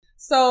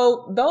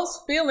So those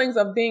feelings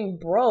of being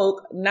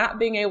broke, not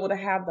being able to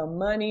have the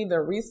money, the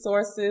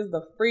resources,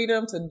 the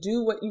freedom to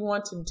do what you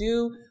want to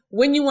do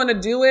when you want to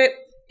do it,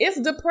 it's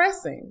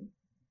depressing.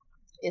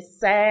 It's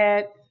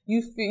sad.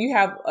 You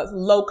have a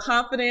low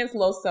confidence,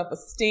 low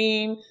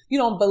self-esteem. You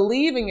don't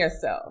believe in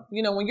yourself.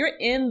 When you're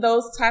in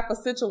those type of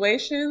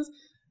situations,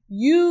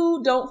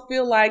 you don't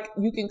feel like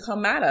you can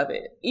come out of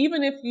it.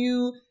 Even if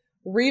you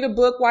read a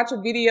book, watch a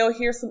video,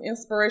 hear some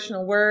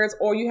inspirational words,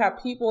 or you have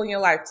people in your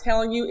life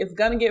telling you it's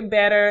going to get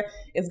better.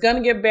 It's going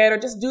to get better.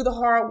 Just do the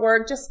hard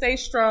work. Just stay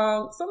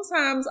strong.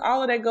 Sometimes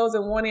all of that goes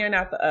in one ear and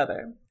out the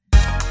other.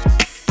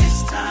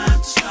 It's time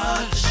to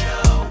start the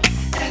show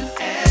and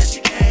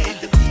educate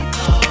the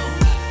people.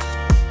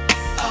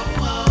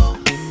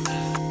 Oh.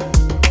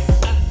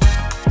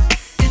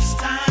 It's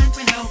time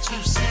to help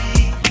you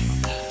see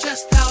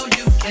just how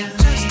you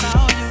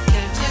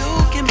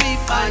can be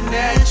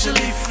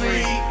financially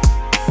free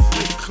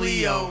with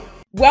Cleo.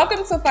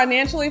 Welcome to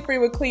Financially Free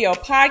with Cleo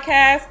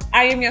podcast.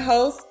 I am your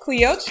host,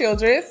 Cleo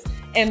Childress,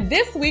 and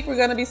this week we're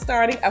going to be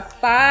starting a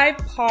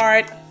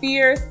 5-part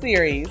fear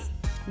series.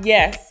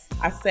 Yes,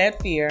 I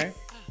said fear.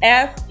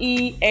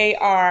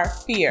 F-E-A-R,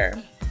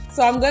 fear.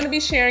 So I'm going to be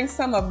sharing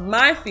some of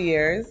my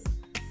fears,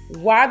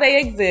 why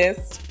they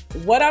exist,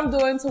 what I'm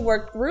doing to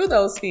work through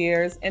those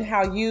fears, and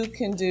how you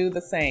can do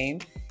the same.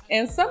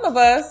 And some of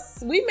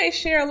us, we may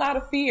share a lot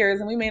of fears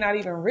and we may not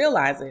even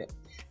realize it.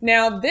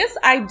 Now, this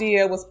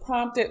idea was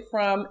prompted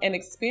from an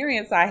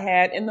experience I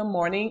had in the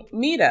Morning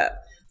Meetup.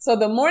 So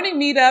the Morning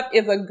Meetup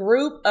is a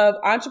group of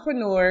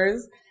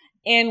entrepreneurs,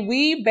 and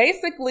we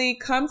basically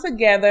come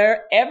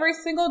together every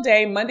single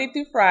day, Monday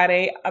through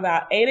Friday,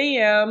 about 8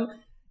 a.m.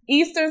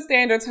 Eastern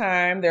Standard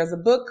Time. There's a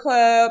book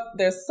club.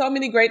 There's so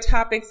many great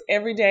topics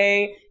every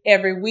day,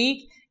 every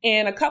week.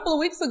 And a couple of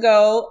weeks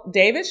ago,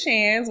 David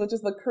Shands, which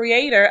is the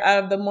creator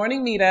of the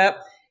Morning Meetup,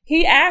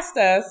 he asked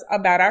us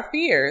about our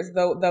fears.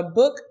 The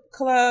book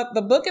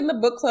in the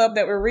book club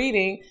that we're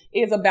reading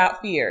is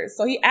about fears.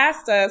 So he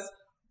asked us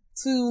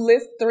to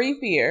list 3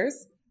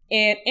 fears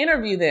and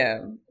interview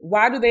them.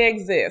 Why do they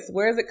exist?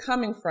 Where is it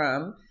coming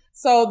from?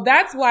 So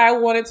that's why I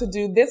wanted to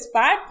do this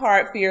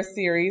 5-part fear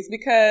series,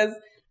 because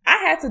I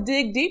had to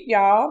dig deep,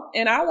 y'all,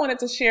 and I wanted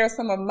to share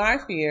some of my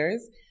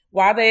fears,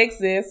 why they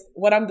exist,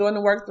 what I'm doing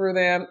to work through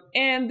them.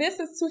 And this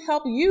is to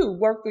help you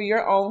work through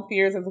your own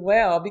fears as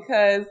well,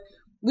 because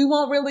we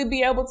won't really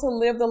be able to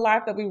live the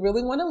life that we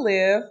really want to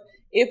live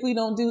if we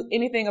don't do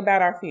anything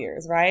about our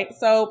fears, right?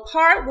 So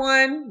part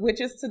 1, which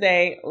is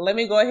today, let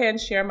me go ahead and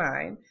share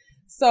mine.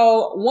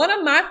 So one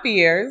of my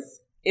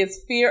fears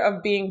is fear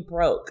of being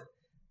broke.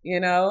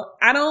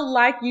 I don't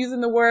like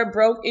using the word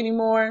broke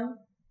anymore,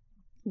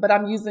 but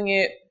I'm using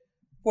it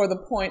for the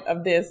point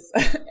of this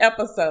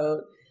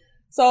episode.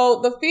 So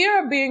the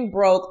fear of being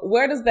broke,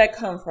 where does that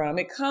come from?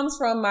 It comes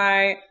from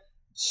my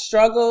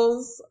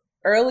struggles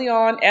early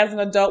on as an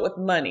adult with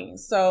money.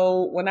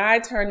 So when I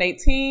turned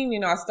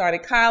 18, I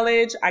started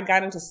college. I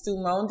got into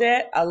student loan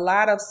debt, a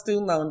lot of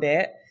student loan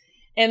debt.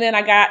 And then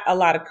I got a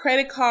lot of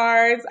credit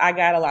cards. I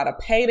got a lot of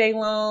payday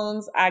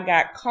loans. I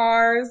got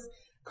car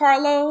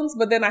loans,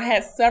 but then I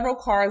had several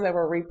cars that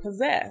were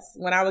repossessed.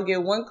 When I would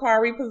get one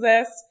car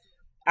repossessed,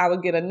 I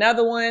would get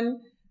another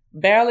one.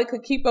 Barely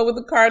could keep up with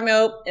the car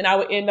note, and I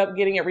would end up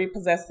getting it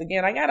repossessed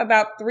again. I got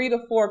about 3 to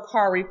 4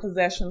 car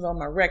repossessions on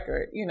my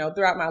record,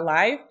 throughout my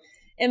life.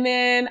 And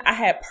then I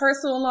had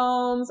personal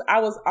loans.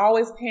 I was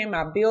always paying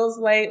my bills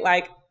late,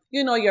 like,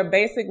 your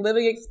basic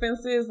living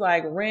expenses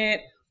like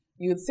rent,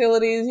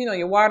 utilities,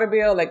 your water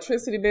bill,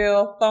 electricity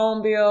bill,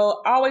 phone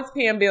bill, always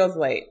paying bills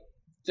late.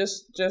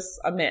 Just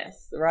a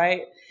mess,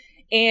 right?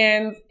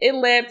 And it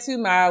led to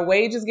my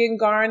wages getting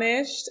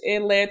garnished.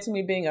 It led to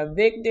me being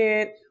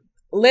evicted,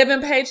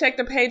 living paycheck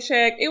to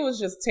paycheck. It was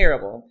just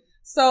terrible.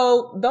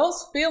 So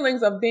those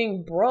feelings of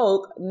being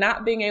broke,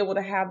 not being able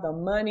to have the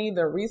money,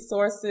 the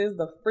resources,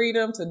 the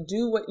freedom to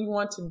do what you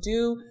want to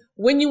do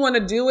when you want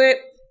to do it,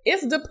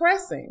 it's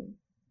depressing.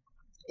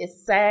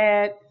 It's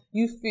sad.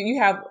 You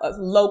have a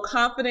low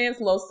confidence,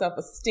 low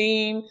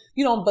self-esteem.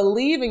 You don't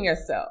believe in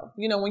yourself.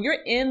 When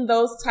you're in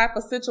those type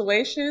of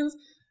situations,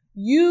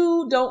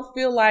 you don't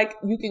feel like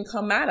you can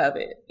come out of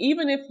it.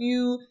 Even if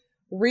you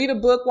read a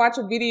book, watch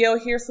a video,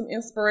 hear some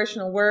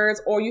inspirational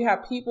words, or you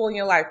have people in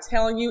your life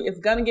telling you it's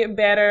going to get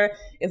better.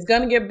 It's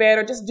going to get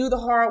better. Just do the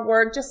hard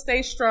work. Just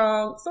stay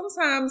strong.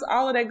 Sometimes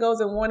all of that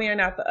goes in one ear and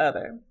out the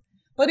other.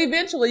 But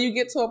eventually you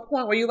get to a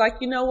point where you're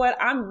like, you know what?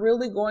 I'm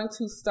really going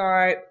to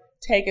start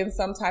taking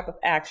some type of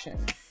action.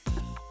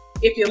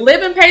 If you're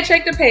living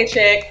paycheck to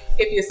paycheck,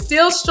 if you're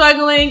still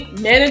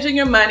struggling managing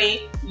your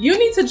money, you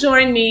need to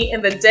join me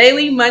in the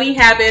Daily Money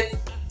Habits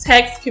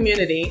text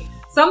community.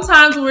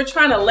 Sometimes when we're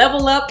trying to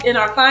level up in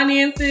our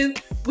finances,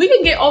 we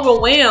can get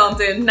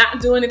overwhelmed and not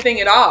do anything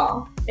at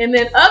all. And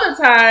then other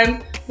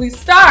times we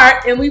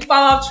start and we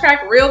fall off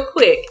track real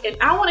quick. And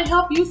I want to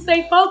help you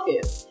stay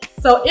focused.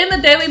 So in the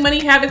Daily Money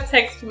Habits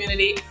text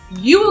community,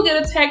 you will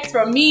get a text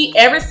from me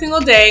every single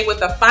day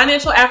with a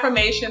financial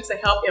affirmation to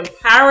help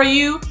empower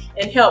you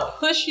and help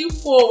push you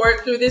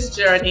forward through this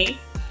journey.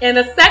 And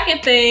the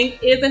second thing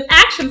is an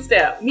action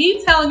step.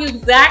 Me telling you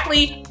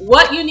exactly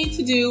what you need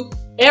to do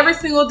every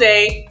single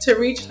day to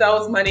reach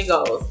those money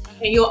goals.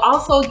 And you'll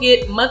also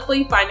get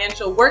monthly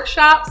financial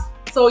workshops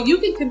so you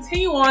can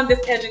continue on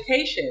this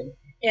education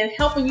and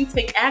helping you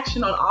take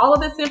action on all of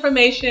this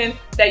information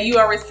that you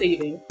are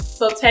receiving.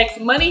 So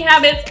text Money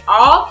Habits,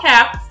 all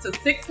caps, to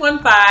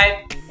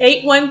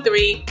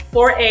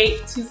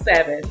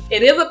 615-813-4827.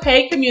 It is a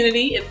paid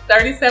community. It's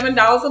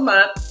 $37 a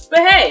month.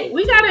 But hey,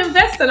 we got to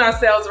invest in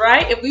ourselves,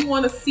 right? If we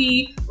want to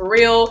see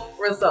real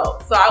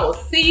results. So I will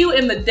see you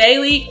in the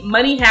daily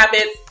Money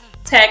Habits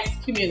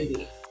text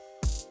community.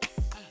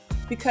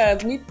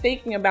 Because me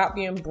thinking about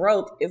being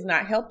broke is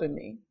not helping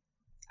me.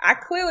 I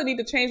clearly need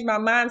to change my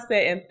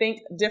mindset and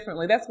think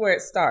differently. That's where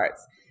it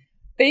starts.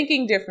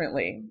 Thinking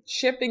differently,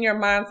 shifting your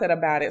mindset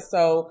about it.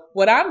 So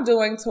what I'm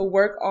doing to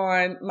work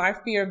on my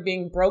fear of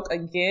being broke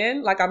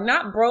again, like I'm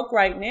not broke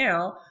right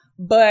now,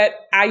 but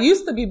I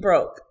used to be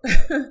broke.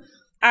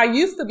 I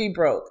used to be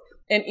broke.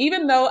 And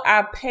even though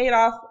I paid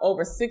off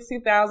over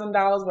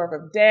 $60,000 worth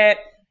of debt,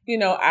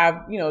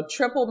 I've,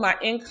 tripled my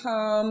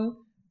income,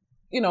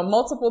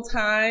 multiple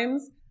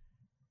times.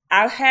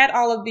 I've had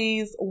all of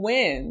these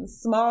wins,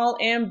 small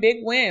and big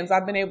wins.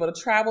 I've been able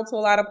to travel to a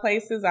lot of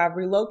places. I've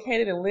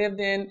relocated and lived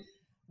in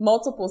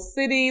multiple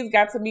cities,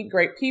 got to meet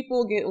great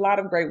people, get a lot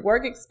of great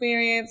work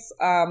experience,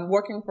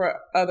 working for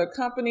other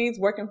companies,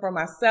 working for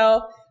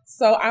myself.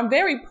 So I'm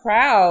very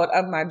proud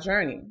of my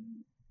journey.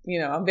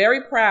 I'm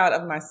very proud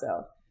of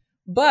myself.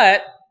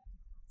 But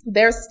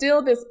there's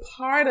still this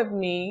part of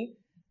me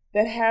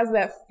that has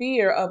that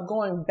fear of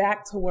going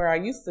back to where I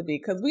used to be.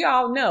 Because we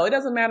all know it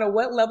doesn't matter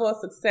what level of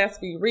success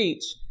we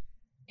reach,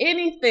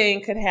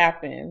 anything could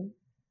happen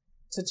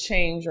to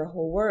change your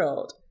whole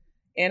world.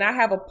 And I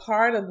have a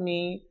part of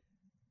me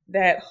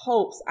that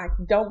hopes I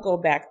don't go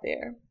back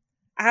there.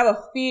 I have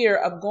a fear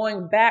of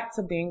going back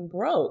to being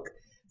broke.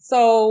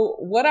 So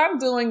what I'm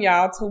doing,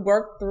 y'all, to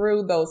work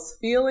through those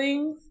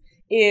feelings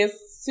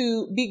is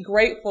to be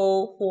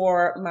grateful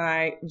for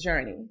my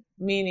journey,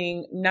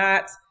 meaning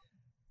not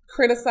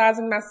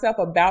criticizing myself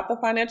about the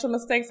financial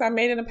mistakes I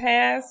made in the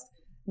past,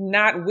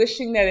 not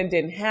wishing that it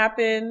didn't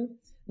happen,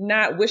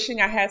 not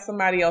wishing I had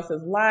somebody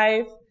else's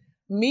life,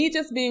 me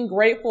just being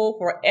grateful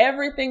for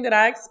everything that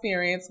I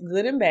experienced,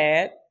 good and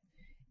bad,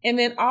 and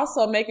then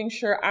also making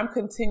sure I'm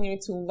continuing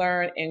to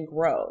learn and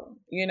grow.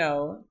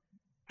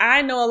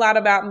 I know a lot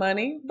about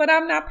money, but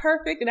I'm not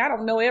perfect and I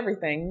don't know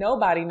everything.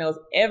 Nobody knows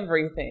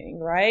everything,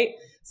 right?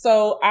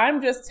 So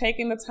I'm just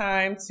taking the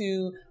time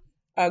to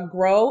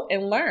grow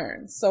and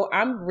learn. So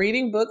I'm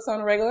reading books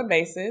on a regular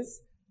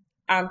basis.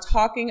 I'm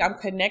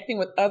connecting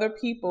with other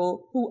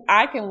people who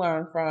I can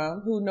learn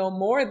from, who know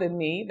more than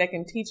me, that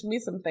can teach me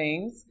some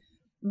things.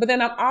 But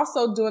then I'm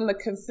also doing the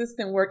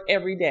consistent work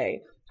every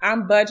day.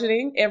 I'm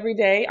budgeting every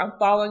day. I'm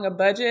following a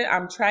budget.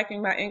 I'm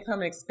tracking my income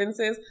and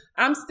expenses.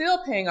 I'm still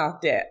paying off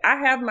debt. I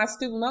have my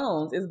student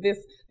loans. Is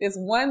this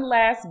one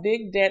last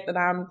big debt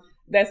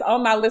that's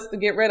on my list to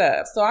get rid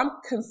of. So I'm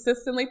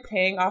consistently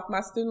paying off my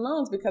student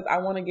loans because I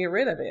want to get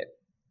rid of it.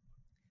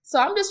 So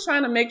I'm just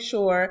trying to make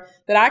sure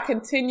that I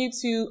continue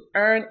to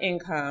earn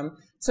income,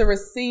 to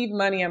receive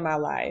money in my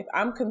life.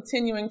 I'm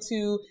continuing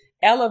to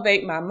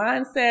elevate my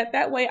mindset.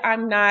 That way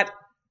I'm not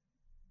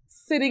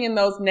sitting in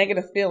those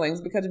negative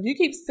feelings, because if you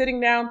keep sitting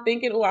down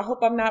thinking, I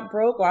hope I'm not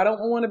broke, or I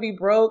don't want to be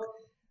broke,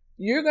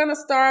 you're going to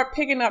start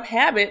picking up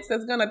habits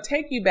that's going to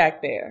take you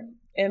back there.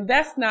 And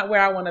that's not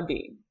where I want to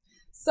be.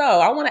 So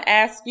I want to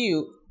ask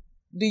you,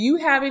 do you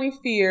have any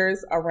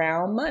fears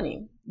around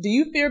money? Do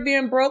you fear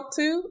being broke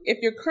too? If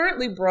you're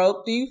currently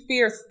broke, do you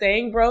fear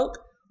staying broke?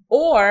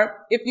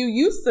 Or if you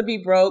used to be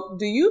broke,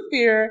 do you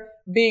fear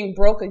being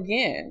broke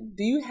again?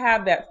 Do you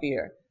have that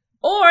fear?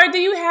 Or do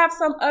you have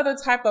some other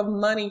type of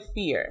money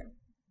fear?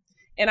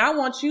 And I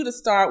want you to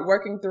start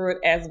working through it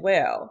as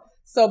well.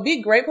 So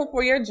be grateful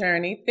for your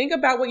journey. Think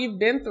about what you've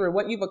been through,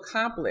 what you've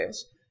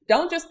accomplished.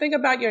 Don't just think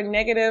about your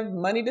negative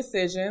money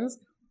decisions.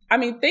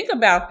 Think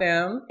about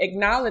them,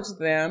 acknowledge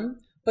them,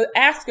 but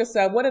ask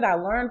yourself, what did I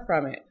learn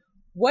from it?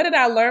 What did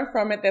I learn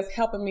from it that's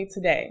helping me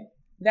today?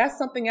 That's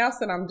something else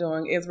that I'm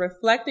doing, is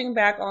reflecting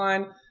back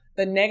on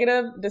the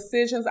negative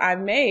decisions I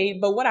made,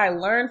 but what I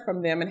learned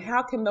from them and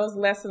how can those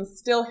lessons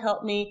still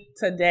help me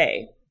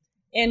today?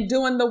 And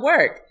doing the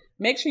work.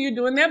 Make sure you're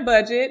doing that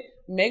budget.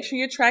 Make sure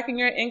you're tracking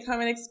your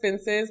income and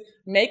expenses,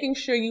 making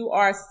sure you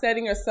are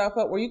setting yourself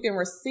up where you can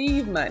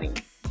receive money,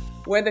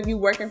 whether you're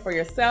working for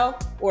yourself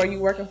or you're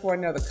working for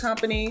another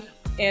company.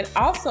 And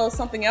also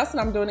something else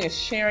that I'm doing is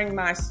sharing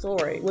my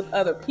story with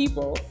other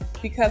people,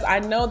 because I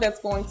know that's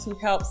going to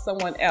help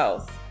someone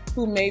else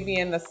who may be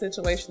in the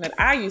situation that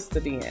I used to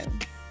be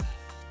in.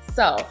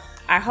 So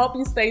I hope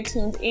you stay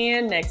tuned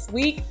in next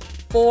week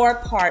for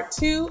part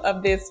 2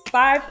 of this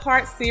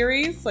 5-part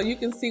series, so you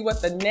can see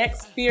what the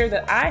next fear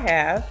that I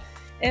have,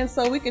 and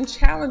so we can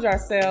challenge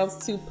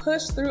ourselves to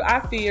push through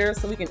our fears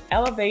so we can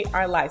elevate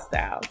our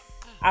lifestyles.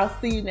 I'll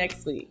see you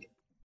next week.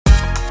 You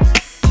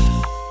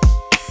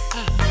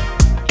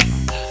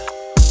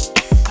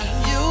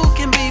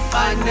can be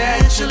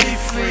financially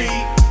free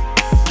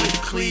with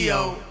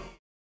Cleo.